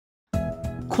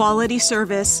Quality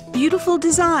service, beautiful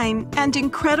design, and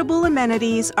incredible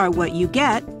amenities are what you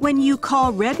get when you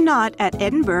call Red Knot at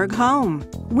Edinburgh home.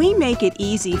 We make it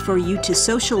easy for you to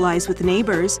socialize with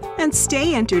neighbors and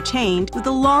stay entertained with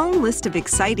a long list of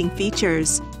exciting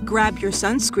features. Grab your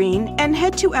sunscreen and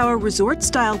head to our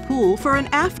resort-style pool for an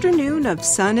afternoon of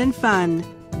sun and fun.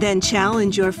 Then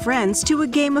challenge your friends to a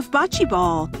game of bocce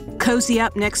ball. Cozy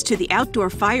up next to the outdoor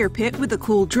fire pit with a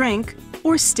cool drink,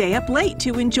 or stay up late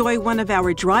to enjoy one of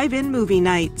our drive-in movie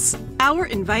nights. Our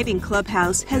inviting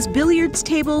clubhouse has billiards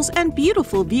tables and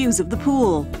beautiful views of the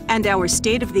pool. And our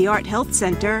state-of-the-art health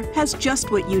center has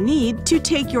just what you need to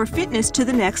take your fitness to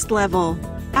the next level.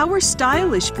 Our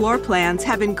stylish floor plans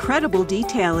have incredible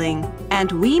detailing,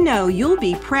 and we know you'll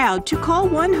be proud to call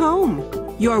one home.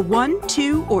 Your 1-,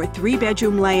 2-, or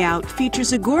 3-bedroom layout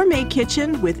features a gourmet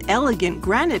kitchen with elegant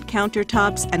granite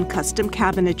countertops and custom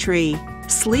cabinetry,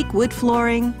 sleek wood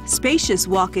flooring, spacious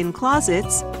walk-in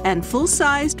closets, and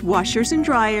full-sized washers and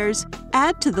dryers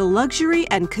add to the luxury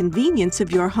and convenience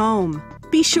of your home.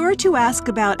 Be sure to ask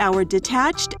about our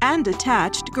detached and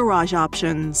attached garage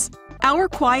options. Our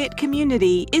quiet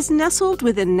community is nestled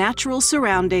within natural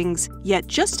surroundings, yet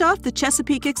just off the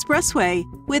Chesapeake Expressway,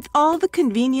 with all the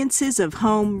conveniences of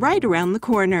home right around the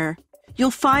corner.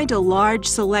 You'll find a large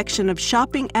selection of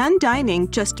shopping and dining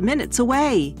just minutes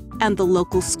away, and the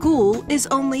local school is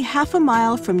only half a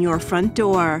mile from your front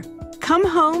door. Come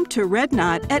home to Red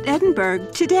Knot at Edinburgh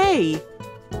today.